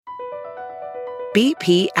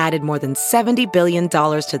BP added more than $70 billion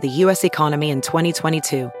to the U.S. economy in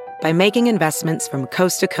 2022 by making investments from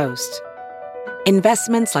coast to coast.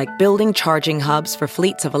 Investments like building charging hubs for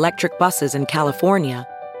fleets of electric buses in California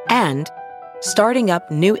and starting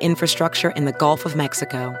up new infrastructure in the Gulf of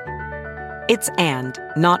Mexico. It's and,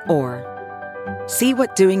 not or. See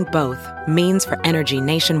what doing both means for energy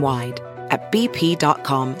nationwide at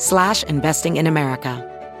bp.com/investing in America.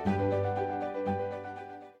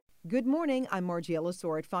 Good morning, I'm Margie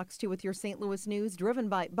Ellisor at Fox 2 with your St. Louis news, driven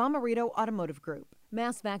by Bomarito Automotive Group.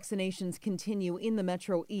 Mass vaccinations continue in the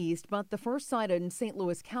Metro East, but the first site in St.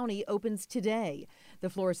 Louis County opens today. The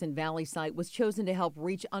Florissant Valley site was chosen to help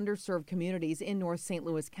reach underserved communities in North St.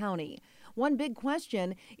 Louis County. One big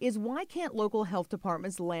question is, why can't local health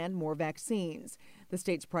departments land more vaccines? The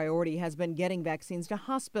state's priority has been getting vaccines to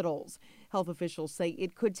hospitals. Health officials say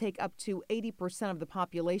it could take up to 80% of the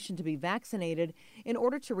population to be vaccinated in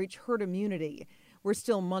order to reach herd immunity. We're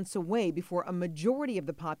still months away before a majority of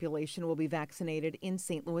the population will be vaccinated in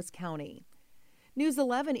St. Louis County. News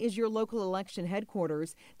 11 is your local election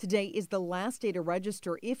headquarters. Today is the last day to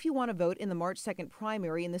register if you want to vote in the March 2nd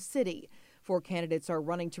primary in the city. 4 candidates are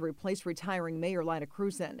running to replace retiring Mayor Lida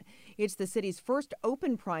Cruzan. It's the city's first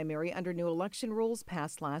open primary under new election rules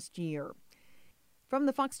passed last year. From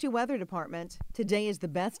the Fox 2 Weather Department, today is the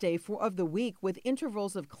best day of the week with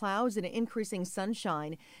intervals of clouds and increasing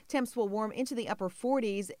sunshine. Temps will warm into the upper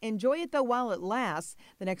 40s. Enjoy it, though, while it lasts.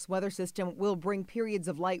 The next weather system will bring periods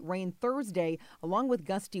of light rain Thursday, along with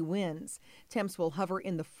gusty winds. Temps will hover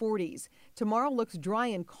in the 40s. Tomorrow looks dry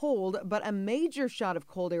and cold, but a major shot of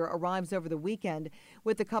cold air arrives over the weekend,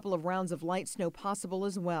 with a couple of rounds of light snow possible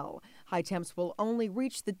as well. High temps will only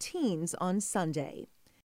reach the teens on Sunday.